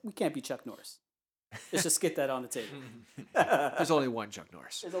be that. We can't be Chuck Norris. Let's just get that on the table. There's only one Chuck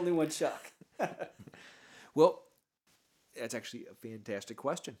Norris. There's only one Chuck. Well, that's actually a fantastic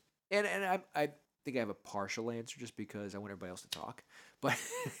question. And I think I have a partial answer just because I want everybody else to talk. But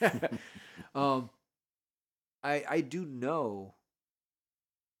I do know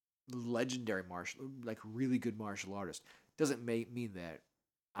legendary really good martial artists. Doesn't mean that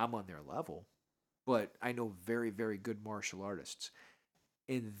I'm on their level, but I know very, very good martial artists.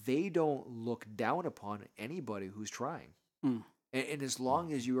 And they don't look down upon anybody who's trying. Mm. And as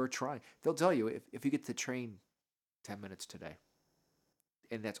long as you are trying, they'll tell you if you get to train 10 minutes today,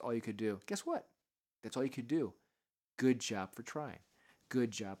 and that's all you could do, guess what? That's all you could do. Good job for trying.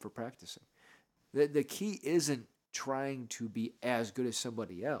 Good job for practicing. The key isn't trying to be as good as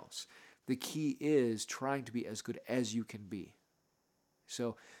somebody else. The key is trying to be as good as you can be.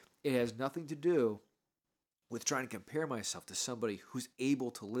 So it has nothing to do with trying to compare myself to somebody who's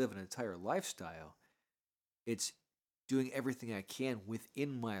able to live an entire lifestyle. It's doing everything I can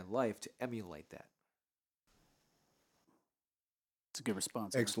within my life to emulate that. It's a good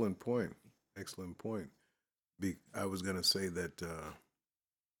response. Excellent point. Excellent point. I was going to say that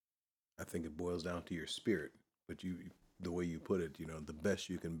I think it boils down to your spirit, but the way you put it, the best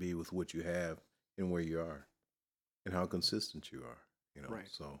you can be with what you have and where you are and how consistent you are, Right.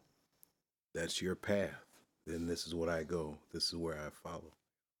 So that's your path. Then this is what I go. This is where I follow.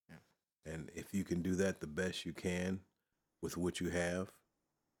 Yeah. And if you can do that the best you can with what you have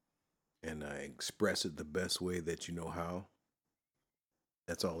and express it the best way that you know how,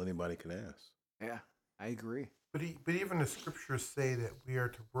 that's all anybody can ask. Yeah, I agree. But even the scriptures say that we are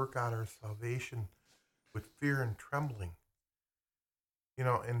to work out our salvation with fear and trembling.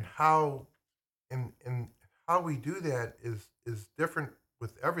 And how we do that is different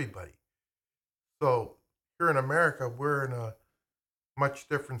with everybody. So here in America, we're in a much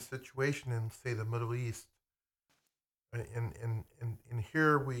different situation in, say, the Middle East. And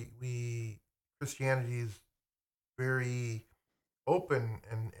here we Christianity is very open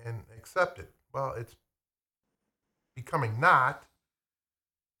and accepted. Well, it's becoming not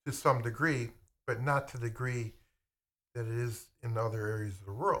to some degree, but not to the degree that it is in other areas of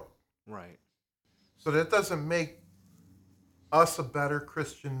the world. Right. So that doesn't make us a better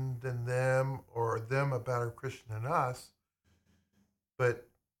Christian than them or them a better Christian than us. But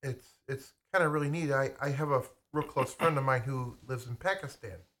it's kind of really neat. I have a real close friend of mine who lives in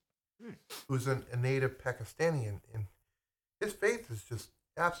Pakistan, who's a native Pakistani, and his faith is just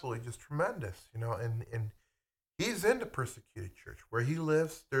absolutely just tremendous, and he's in the persecuted church. Where he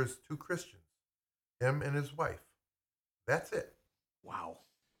lives, there's 2 Christians, him and his wife. That's it. Wow.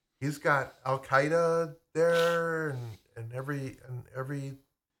 He's got Al Qaeda there and every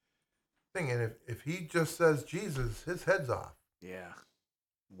thing. And if he just says Jesus, his head's off. Yeah.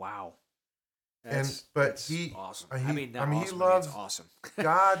 Wow. That's awesome. He awesome, loves it's awesome.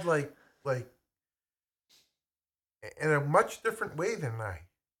 God like in a much different way than I.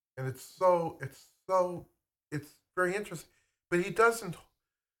 And it's very interesting. But he doesn't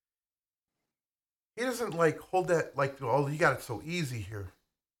like hold that like, oh, you got it so easy here,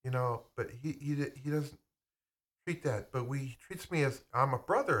 but he doesn't treat that. But he treats me as I'm a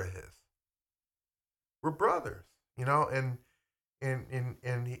brother of his. We're brothers, and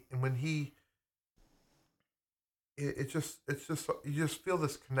when it's just you just feel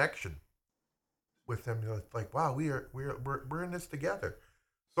this connection with him. You're like, wow, we're in this together.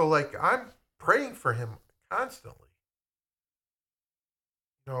 So like I'm praying for him constantly,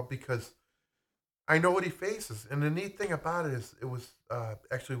 because I know what he faces. And the neat thing about it is it was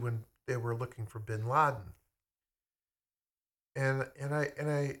actually when they were looking for bin Laden. And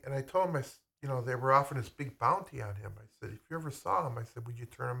I told him, they were offering this big bounty on him. I said, if you ever saw him, I said, would you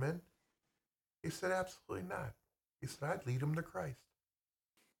turn him in? He said, absolutely not. He said, I'd lead him to Christ.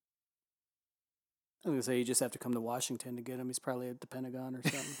 I was gonna say you just have to come to Washington to get him. He's probably at the Pentagon or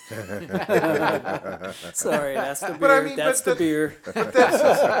something. Sorry, that's the beer. But I mean, that's the beer. But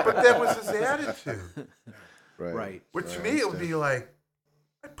that was his attitude. Right. Which to me, it would be like,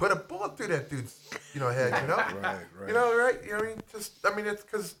 I'd put a bullet through that dude's, head, Right. right? It's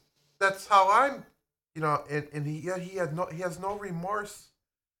because that's how I'm, and he has no remorse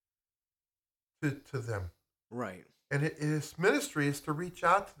to them. Right. And his ministry is to reach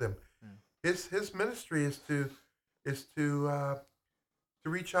out to them. His ministry is to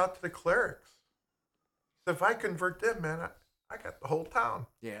reach out to the clerics. So if I convert them, man, I got the whole town.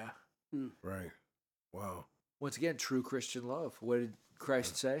 Yeah. Right. Wow. Once again, true Christian love. What did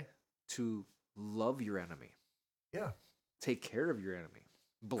Christ say? To love your enemy. Yeah. Take care of your enemy.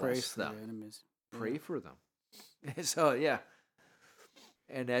 Pray Bless for them. your enemies. Pray for them. So, yeah.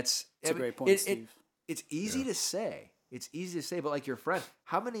 And that's That's a great point, Steve. It's easy to say. It's easy to say, but like your friend,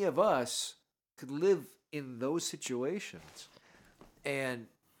 how many of us could live in those situations and,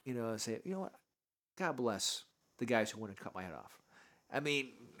 say, you know what? God bless the guys who want to cut my head off. I mean,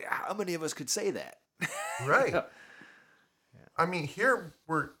 how many of us could say that? Right. Yeah. I mean, here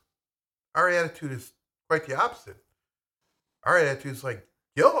our attitude is quite the opposite. Our attitude is like,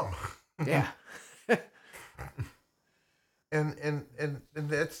 kill them. Yeah. and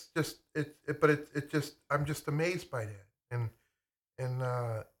that's just I'm just amazed by that. And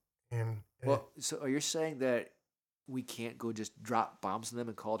Well, so are you saying that we can't go just drop bombs on them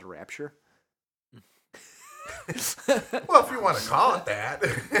and call it a rapture? well, if you want to call it that,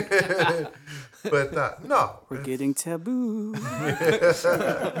 but no, We're getting taboo.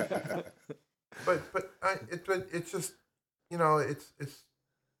 it's just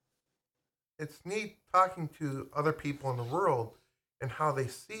it's neat talking to other people in the world and how they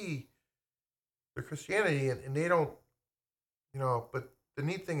see their Christianity, and they don't, but the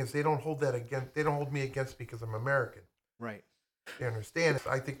neat thing is they don't hold that against. They don't hold me against because I'm American. Right. They understand.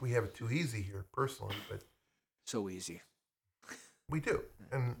 I think we have it too easy here, personally, but So easy. we do,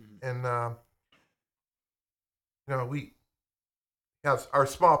 and we have our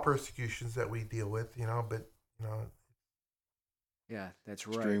small persecutions that we deal with, but Yeah, that's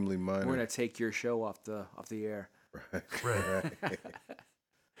right. Extremely minor. We're gonna take your show off the air. Right.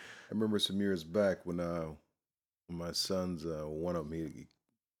 I remember some years back when my sons, one of them, he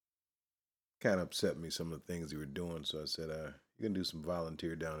kind of upset me, some of the things he were doing. So I said, you can do some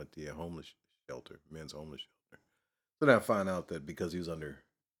volunteer down at the homeless shelter, men's homeless shelter. So then I found out that because he was under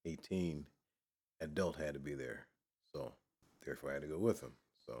 18, adult had to be there. So therefore I had to go with him.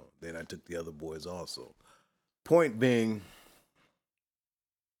 So then I took the other boys also. Point being,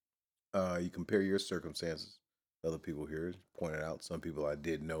 you compare your circumstances to other people here. Pointed out some people I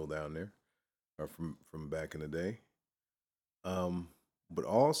did know down there are from back in the day. But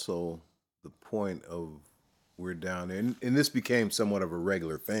also the point of we're down there, and this became somewhat of a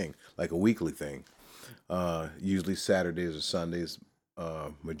regular thing, like a weekly thing. Usually Saturdays or Sundays,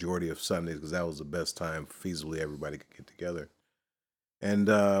 majority of Sundays, because that was the best time feasibly everybody could get together. And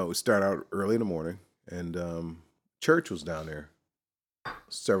we start out early in the morning, and church was down there.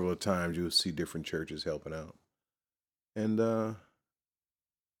 Several times you would see different churches helping out. And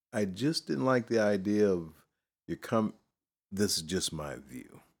I just didn't like the idea of this is just my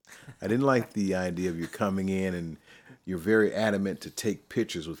view. I didn't like the idea of you coming in and you're very adamant to take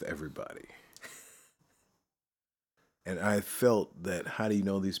pictures with everybody. And I felt that, how do you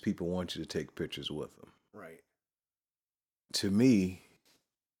know these people want you to take pictures with them? Right. To me,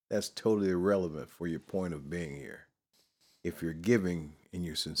 that's totally irrelevant for your point of being here. If you're giving and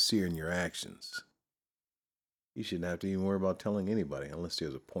you're sincere in your actions, you shouldn't have to even worry about telling anybody unless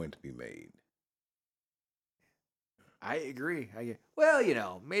there's a point to be made. I agree.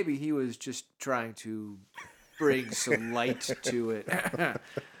 Well, maybe he was just trying to bring some light to it.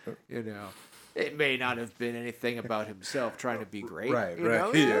 It may not have been anything about himself trying to be great. Right.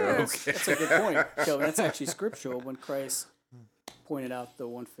 Yeah, Yeah, okay. That's a good point, Kelvin. That's actually scriptural. When Christ pointed out the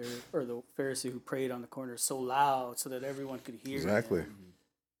Pharisee who prayed on the corner so loud so that everyone could hear Exactly. him,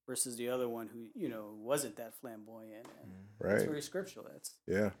 versus the other one who wasn't that flamboyant. And Right. It's very scriptural. That's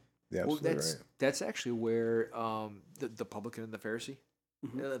Yeah. Yeah, Well, absolutely right. that's actually where the publican and the Pharisee,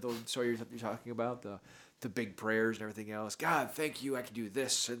 the story you're talking about, the big prayers and everything else. God, thank you, I can do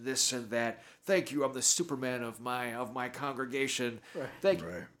this and this and that. Thank you, I'm the Superman of my congregation. right.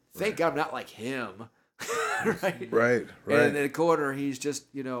 Thank God I'm not like him. Right. Right. And in the corner, he's just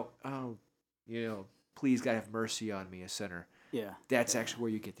please God have mercy on me, a sinner. Yeah. That's actually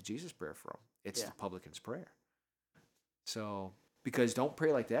where you get the Jesus prayer from. It's Yeah. the publican's prayer. So, because don't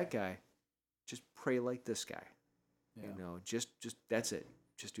pray like that guy, just pray like this guy. Yeah. You know, just that's it.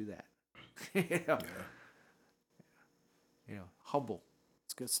 Just do that. you know, humble.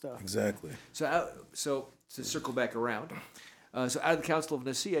 It's good stuff. Exactly. So to circle back around, so out of the Council of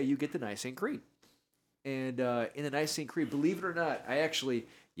Nicaea, you get the Nicene Creed, and in the Nicene Creed, believe it or not,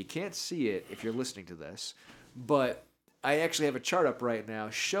 you can't see it if you're listening to this, but I actually have a chart up right now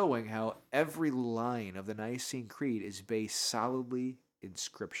showing how every line of the Nicene Creed is based solidly in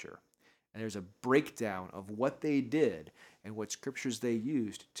Scripture. And there's a breakdown of what they did and what scriptures they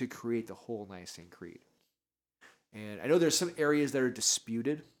used to create the whole Nicene Creed. And I know there's some areas that are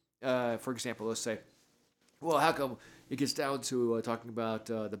disputed. For example, let's say, well, how come it gets down to talking about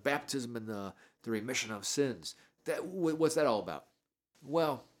the baptism and the remission of sins? What's that all about?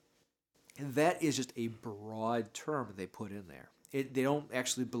 Well, that is just a broad term that they put in there. They don't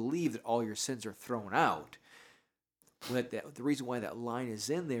actually believe that all your sins are thrown out. The reason why that line is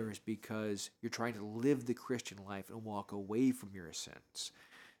in there is because you're trying to live the Christian life and walk away from your sins.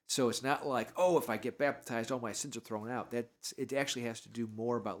 So it's not like, oh, if I get baptized, all my sins are thrown out. It actually has to do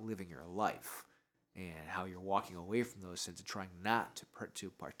more about living your life and how you're walking away from those sins and trying not to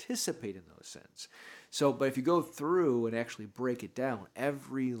participate in those sins. So, but if you go through and actually break it down,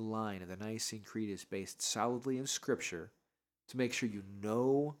 every line of the Nicene Creed is based solidly in Scripture to make sure you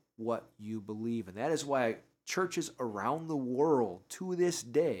know what you believe. And that is why churches around the world to this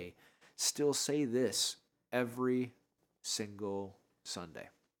day still say this every single Sunday.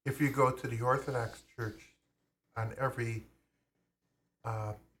 If you go to the Orthodox Church, on every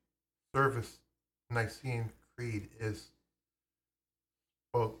service, Nicene Creed is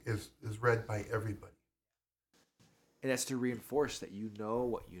read by everybody. And that's to reinforce that you know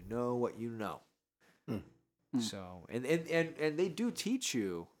what you know what you know. So, and they do teach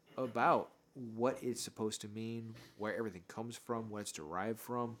you about what it's supposed to mean, where everything comes from, what it's derived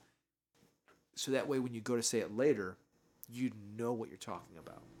from. So that way when you go to say it later, you know what you're talking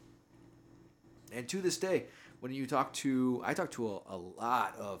about. And to this day, when I talk to a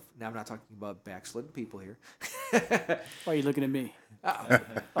lot of, now I'm not talking about backslidden people here. Why are you looking at me?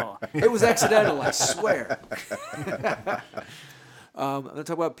 Oh, It was accidental, I swear. I'm going to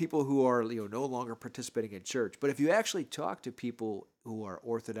talk about people who are no longer participating in church. But if you actually talk to people who are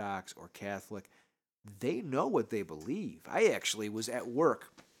Orthodox or Catholic, they know what they believe. I actually was at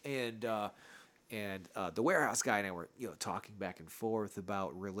work, and the warehouse guy and I were talking back and forth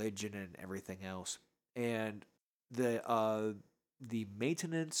about religion and everything else. And the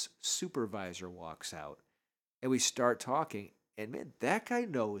maintenance supervisor walks out, and we start talking. And man, that guy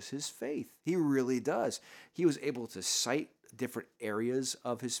knows his faith. He really does. He was able to cite different areas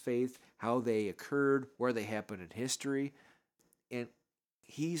of his faith, how they occurred, where they happened in history. And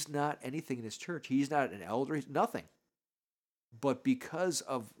he's not anything in his church. He's not an elder, nothing. But because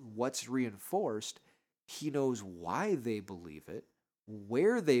of what's reinforced, he knows why they believe it,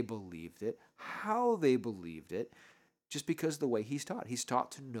 where they believed it, how they believed it, just because of the way he's taught. He's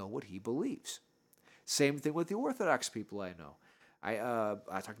taught to know what he believes. Same thing with the Orthodox people I know.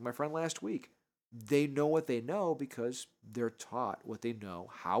 I talked to my friend last week. They know what they know because they're taught what they know,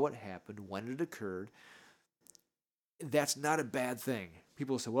 how it happened, when it occurred. That's not a bad thing.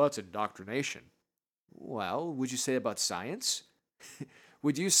 People say, well, it's indoctrination. Well, would you say about science?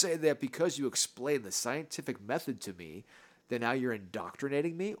 Would you say that because you explain the scientific method to me, that now you're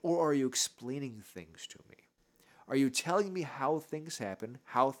indoctrinating me? Or are you explaining things to me? Are you telling me how things happen,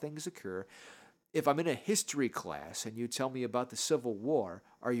 how things occur? If I'm in a history class and you tell me about the Civil War,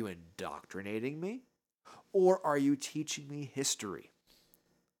 are you indoctrinating me? Or are you teaching me history?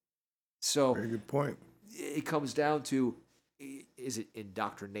 So Very good point. it comes down to, is it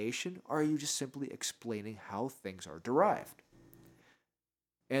indoctrination, or are you just simply explaining how things are derived?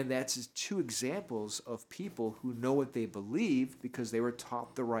 And that's just two examples of people who know what they believe because they were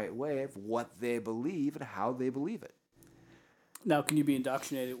taught the right way of what they believe and how they believe it. now can you be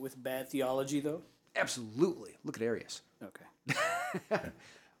indoctrinated with bad theology though? Absolutely. Look at Arius. Okay.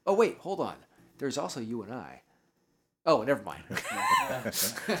 Oh, wait, hold on. There's also you and I. Oh, never mind.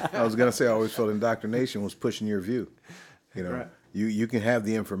 I was gonna say, I always felt indoctrination was pushing your view. Right. You can have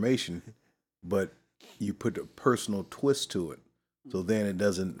the information, but you put a personal twist to it, so then it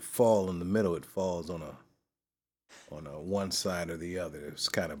doesn't fall in the middle. It falls on a one side or the other. It's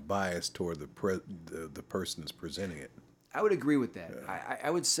kind of biased toward the person that's presenting it. I would agree with that. I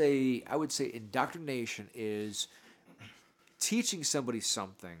would say indoctrination is teaching somebody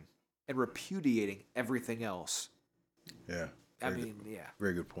something and repudiating everything else. Yeah. Yeah.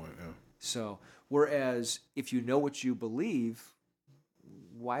 Very good point. Yeah. So, whereas if you know what you believe,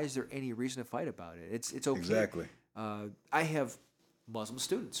 why is there any reason to fight about it? It's okay. Exactly. I have Muslim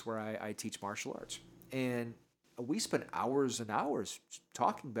students where I teach martial arts, and we spend hours and hours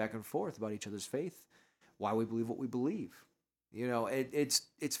talking back and forth about each other's faith, why we believe what we believe. You know,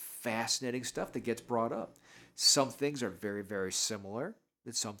 it's fascinating stuff that gets brought up. Some things are very, very similar,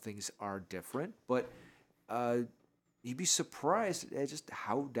 and some things are different, but you'd be surprised at just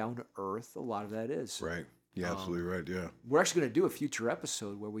how down to earth a lot of that is. Right. Yeah, absolutely right. Yeah. We're actually going to do a future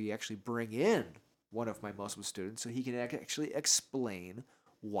episode where we actually bring in one of my Muslim students so he can actually explain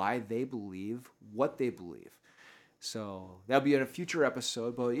why they believe what they believe. So that'll be in a future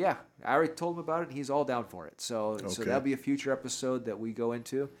episode. But yeah, I already told him about it, and he's all down for it. So that'll be a future episode that we go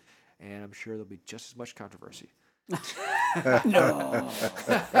into, and I'm sure there'll be just as much controversy. No.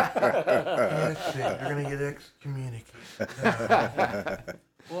 That's it. You're gonna get excommunicated.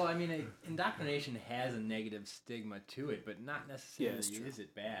 Well, I mean, indoctrination has a negative stigma to it, but not necessarily it's true. is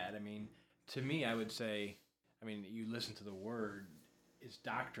it bad. I mean, to me, I would say, I mean, you listen to the word, it's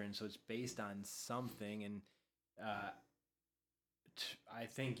doctrine, so it's based on something, and I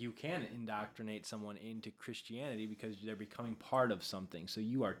think you can indoctrinate someone into Christianity because they're becoming part of something. So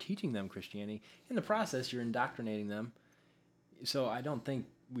you are teaching them Christianity. In the process, you're indoctrinating them. So I don't think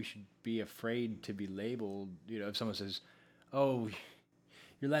we should be afraid to be labeled. You know, if someone says, "Oh,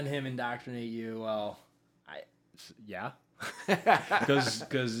 you're letting him indoctrinate you," well, yeah, because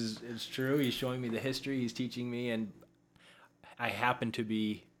it's true. He's showing me the history. He's teaching me, and I happen to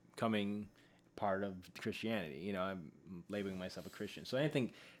be coming part of Christianity. You know, I'm labeling myself a Christian. So I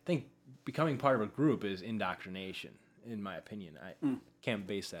think becoming part of a group is indoctrination, in my opinion. I can't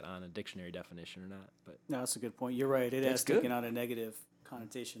base that on a dictionary definition or not. But No, that's a good point. You're right. It has taken on a negative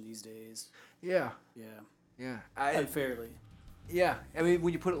connotation these days. Yeah. Yeah. Unfairly. Yeah. I mean,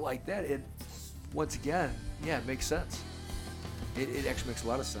 when you put it like that, it once again, it makes sense. It actually makes a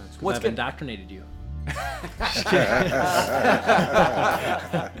lot of sense. I've indoctrinated you.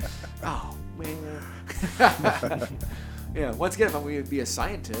 Oh man. Yeah. Once again, if I'm going to be a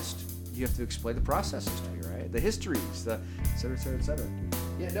scientist, you have to explain the processes to me, right? The histories, the et cetera, et cetera, et cetera.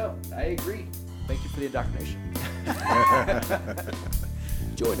 Yeah. No, I agree. Thank you for the indoctrination.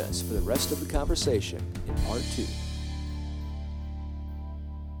 Join us for the rest of the conversation in part 2.